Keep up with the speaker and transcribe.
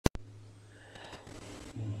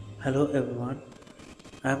Hello everyone,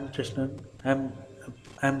 I'm Krishnan. I'm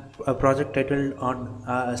a project titled on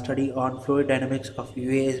a study on fluid dynamics of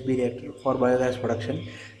UASB reactor for biogas production,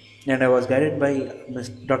 and I was guided by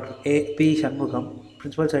Dr. A. P. Shanmugam,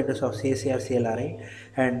 Principal Scientist of CSCR CLRI,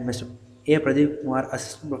 and Mr. A. Pradeep Kumar,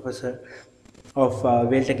 Assistant Professor of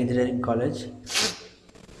Tech Engineering College.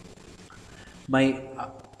 My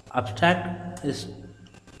abstract is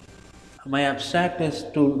My abstract is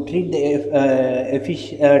to treat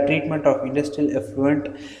the treatment of industrial effluent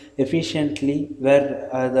efficiently, where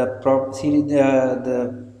the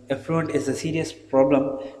effluent is a serious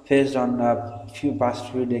problem faced on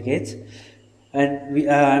past few decades. And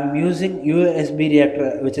I'm using USB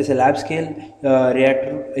reactor, which is a lab scale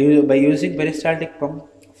reactor, by using peristaltic pump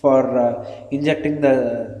for injecting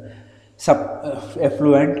the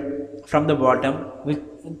effluent from the bottom.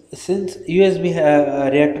 Since USB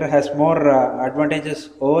reactor has more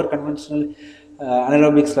advantages over conventional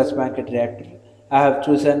anaerobic sludge blanket reactor, I have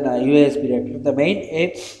chosen USB reactor. The main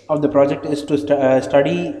aim of the project is to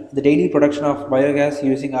study the daily production of biogas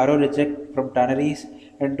using RO reject from tanneries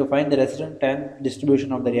and to find the resident time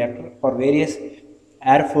distribution of the reactor for various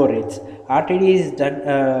airflow rates. RTD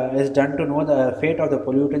is done to know the fate of the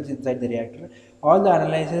pollutants inside the reactor. All the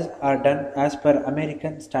analyses are done as per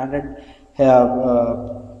American Standard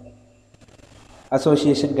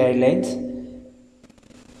Association guidelines.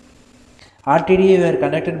 RTD were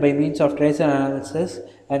conducted by means of tracer analysis,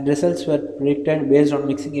 and results were predicted based on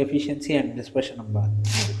mixing efficiency and dispersion number.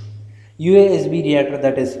 UASB reactor,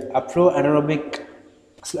 that is upflow anaerobic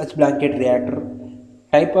sludge blanket reactor,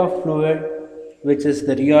 type of fluid, which is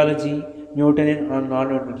the rheology, Newtonian or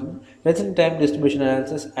non-Newtonian, resident time distribution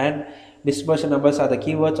analysis, and dispersion numbers are the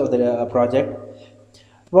keywords of the project.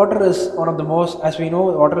 Water is one of the most, as we know,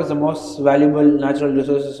 water is the most valuable natural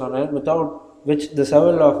resources on earth, without which the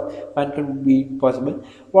survival of man could be possible.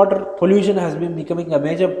 Water pollution has been becoming a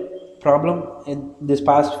major problem in this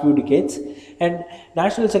past few decades, and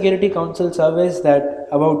National Security Council surveys that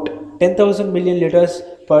about 10,000 million liters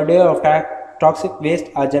per day of toxic waste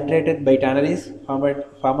are generated by tanneries,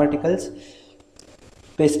 pharmaceuticals,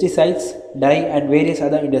 pesticides, dye, and various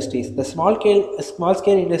other industries. The small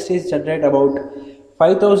scale industries generate about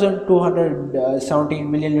 5,217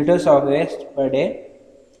 million liters of waste per day.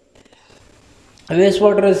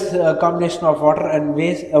 Wastewater is a combination of water and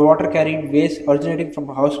water carried waste originating from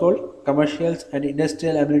household, commercials, and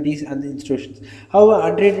industrial amenities and institutions. However,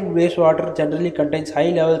 untreated wastewater generally contains high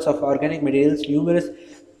levels of organic materials, numerous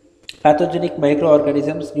pathogenic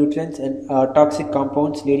microorganisms, nutrients, and toxic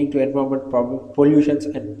compounds, leading to environment pollutions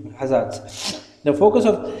and hazards. The focus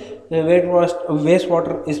of the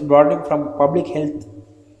wastewater is broadening from public health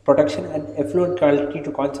protection and effluent quality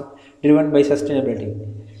to concept driven by sustainability.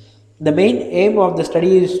 The main aim of the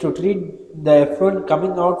study is to treat the effluent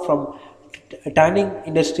coming out from tanning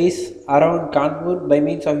industries around Kanpur by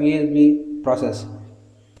means of USB process.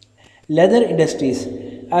 Leather industries,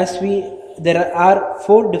 as we there are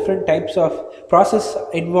four different types of process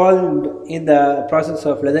involved in the process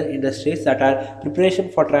of leather industries, that are preparation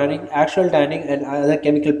for tanning, actual tanning, and other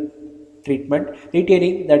chemical treatment,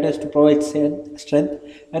 retaining, that is to provide strength,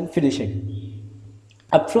 and finishing.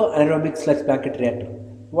 Upflow anaerobic sludge blanket reactor.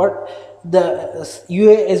 What the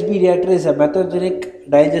UASB reactor is a methogenic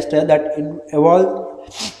digester that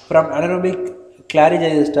evolved from anaerobic Clary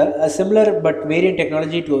digester. A similar but variant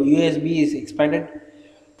technology to USB is expanded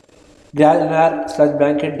granular sludge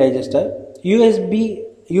blanket digester. USB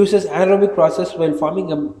uses anaerobic process while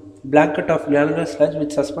forming a blanket of granular sludge which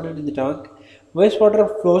is suspended in the tank.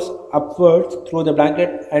 Wastewater flows upwards through the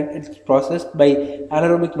blanket and it's processed by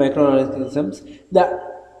anaerobic microorganisms. The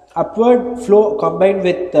upward flow combined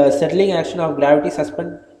with the settling action of gravity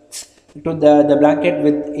suspends to the blanket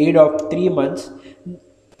with aid of 3 months.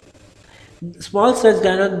 Small sludge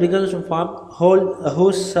granules begins to form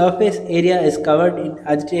whose surface area is covered in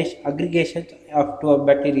aggregations to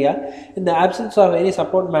bacteria. In the absence of any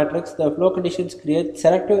support matrix, the flow conditions create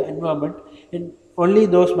selective environment in only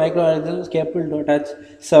those microorganisms capable to touch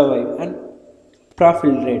survive and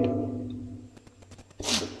profiltrate.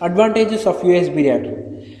 Advantages of USB reactor.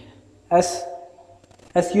 As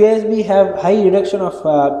USB have high reduction of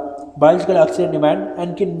biological oxygen demand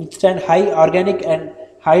and can withstand high organic and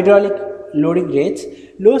hydraulic loading rates,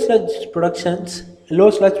 low sludge productions, no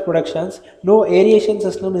aeration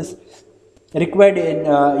system is required in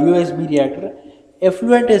USB reactor.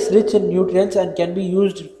 Effluent is rich in nutrients and can be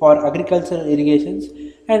used for agricultural irrigations,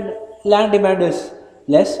 and land demand is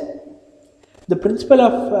less. The principle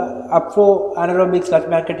of upflow anaerobic sludge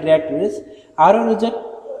blanket reactor is RO reject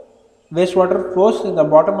wastewater flows in the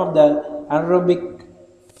bottom of the anaerobic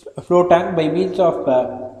flow tank by means of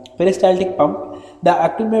peristaltic pump. The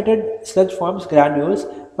accumulated sludge forms granules.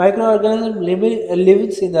 Microorganism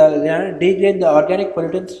lives in the degrade the organic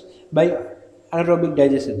pollutants by anaerobic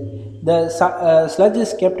digestion. The sludge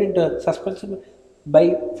is kept into suspension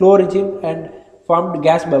by flow regime and formed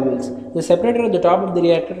gas bubbles. The separator at the top of the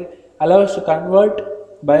reactor allows to convert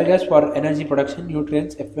biogas for energy production,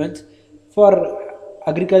 nutrients, effluents for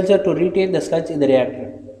agriculture to retain the sludge in the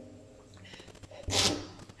reactor.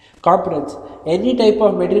 Components. Any type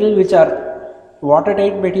of material which are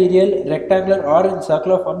watertight material, rectangular or in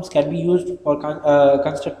circular forms can be used for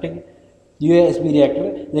constructing USB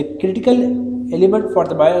reactor. The critical element for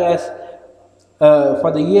the biogas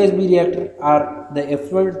for the USB reactor are the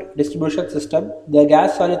effluent distribution system, the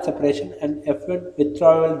gas solid separation and effluent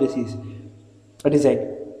withdrawal design.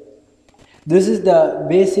 This is the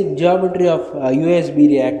basic geometry of USB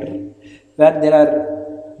reactor, where they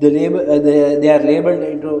are labeled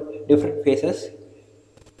into different phases.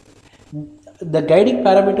 The guiding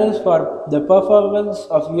parameters for the performance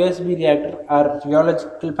of USB reactor are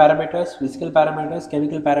geological parameters, physical parameters,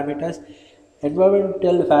 chemical parameters,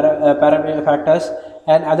 environmental factors,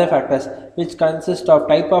 and other factors, which consist of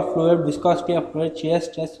type of fluid, viscosity of fluid, shear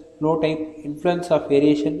stress, flow type, influence of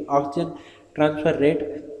variation, oxygen transfer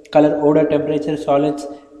rate, color, odor, temperature, solids,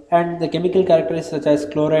 and the chemical characteristics such as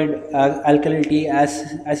chloride, alkalinity,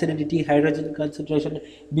 acidity, hydrogen concentration,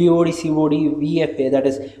 BOD, COD, VFA, that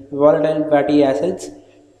is volatile fatty acids,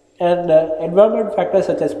 and environment factors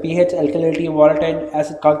such as pH, alkalinity, volatile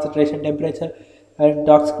acid concentration, temperature, and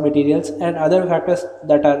toxic materials, and other factors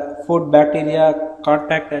that are food, bacteria,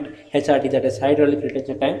 contact, and HRT, that is hydraulic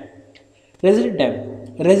retention time. Resident time.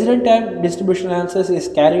 Resident time distribution analysis is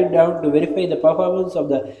carried out to verify the performance of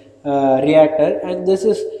the reactor, and this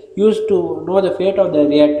is used to know the fate of the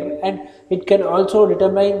reactor, and it can also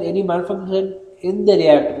determine any malfunction in the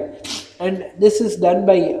reactor, and this is done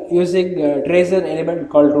by using a tracer element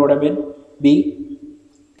called rhodamin B.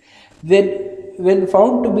 When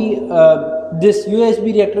found to be this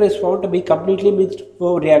USB reactor is found to be completely mixed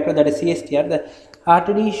flow reactor, that is CSTR, the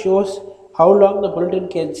RTD shows how long the pollutant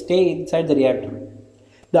can stay inside the reactor.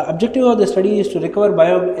 The objective of the study is to recover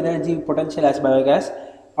bioenergy potential as biogas,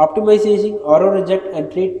 optimizing auto reject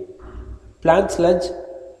and treat plant sludge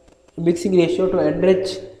mixing ratio to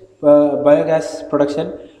enrich biogas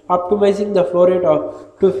production, optimizing the flow rate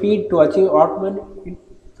to feed to achieve optimum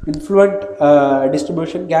influent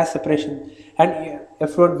distribution, gas separation, and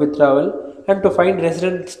effluent withdrawal, and to find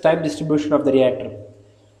residence time distribution of the reactor.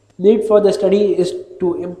 Need for the study is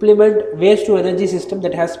to implement waste to energy system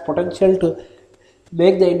that has potential to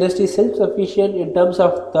make the industry self-sufficient in terms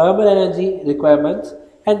of thermal energy requirements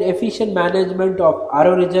and efficient management of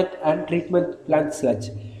RO reject and treatment plant sludge.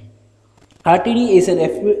 RTD is an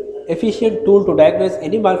efficient tool to diagnose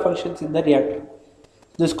any malfunctions in the reactor.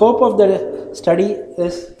 The scope of the study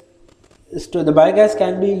is to the biogas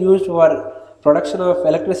can be used for production of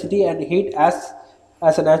electricity and heat as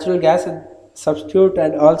a natural gas and substitute,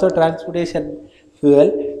 and also transportation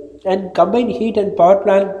fuel, and combined heat and power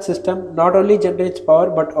plant system not only generates power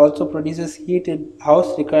but also produces heat in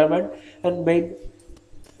house requirement and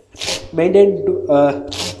maintain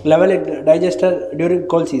level in digester during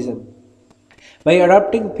cold season. By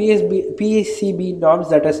adopting PCB norms,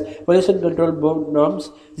 that is Pollution Control Board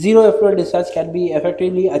norms, zero effluent discharge can be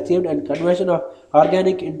effectively achieved and conversion of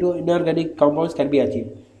organic into inorganic compounds can be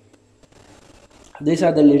achieved. These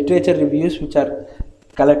are the literature reviews which are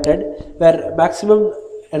collected, where maximum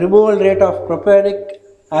removal rate of propionic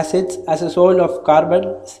acids as a source of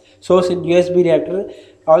carbon source in USB reactor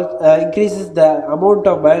increases the amount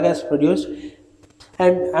of biogas produced,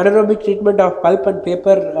 and anaerobic treatment of pulp and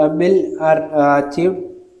paper mill are achieved,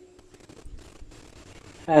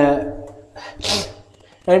 and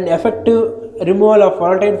effective removal of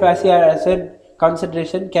volatile fatty acid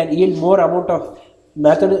concentration can yield more amount of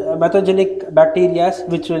methogenic bacteria,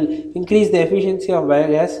 which will increase the efficiency of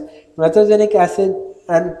biogas. Methogenic acid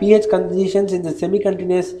and pH conditions in the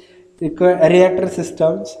semi-continuous reactor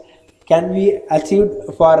systems can be achieved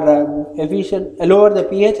for lower the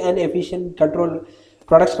pH and efficient control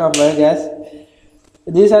production of biogas.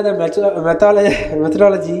 These are the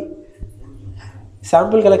methodology: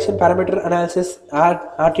 sample collection, parameter analysis,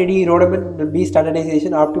 RTD, rhodamin B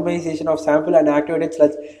standardization, optimization of sample and activated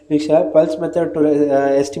sludge mixture, pulse method to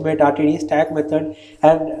estimate RTD, stack method,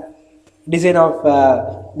 and design of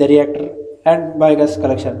the reactor, and biogas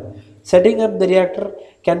collection. Setting up the reactor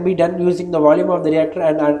can be done using the volume of the reactor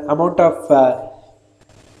and amount of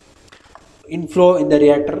inflow in the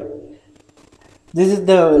reactor. This is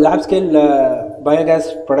the lab scale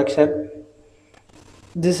biogas production.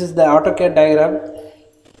 This is the AutoCAD diagram.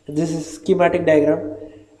 This is schematic diagram.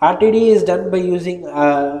 RTD is done by using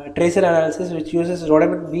tracer analysis, which uses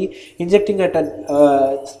rhodamine B. Injecting at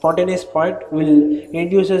a spontaneous point will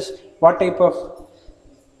induces what type of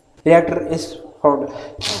reactor is found.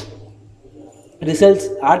 Results: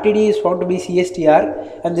 RTD is found to be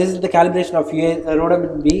CSTR, and this is the calibration of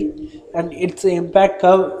rhodamine B, and its impact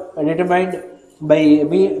curve determined by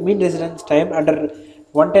mean residence time under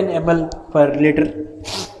 110 ml per liter,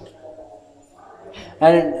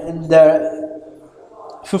 and the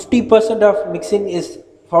 50% of mixing is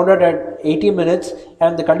found out at 80 minutes,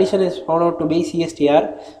 and the condition is found out to be CSTR,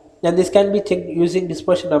 and this can be checked using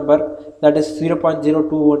dispersion number, that is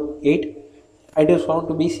 0.0218. It is found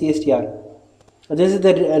to be CSTR. This is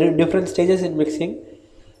the different stages in mixing.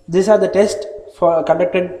 These are the tests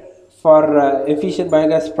conducted for efficient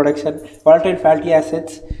biogas production: volatile fatty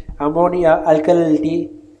acids, ammonia,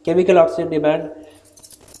 alkalinity, chemical oxygen demand,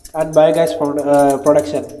 and biogas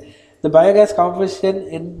production. The biogas composition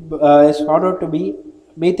is found out to be: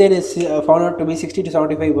 methane is found out to be 60 to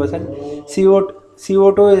 75%,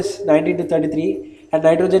 CO2 is 90 to 33, and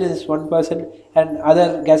nitrogen is 1%, and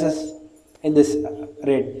other gases in this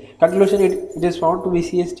rate. Conclusion: it is found to be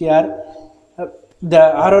CSTR. The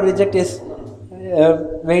RO reject is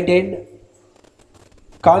maintained.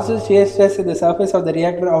 Constant shear stress in the surface of the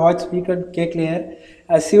reactor avoids frequent cake layer.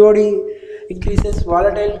 As COD increases,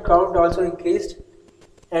 volatile count also increased,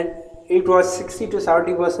 and it was 60 to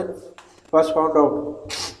 70% was found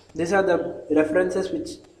out. These are the references which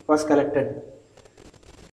was collected.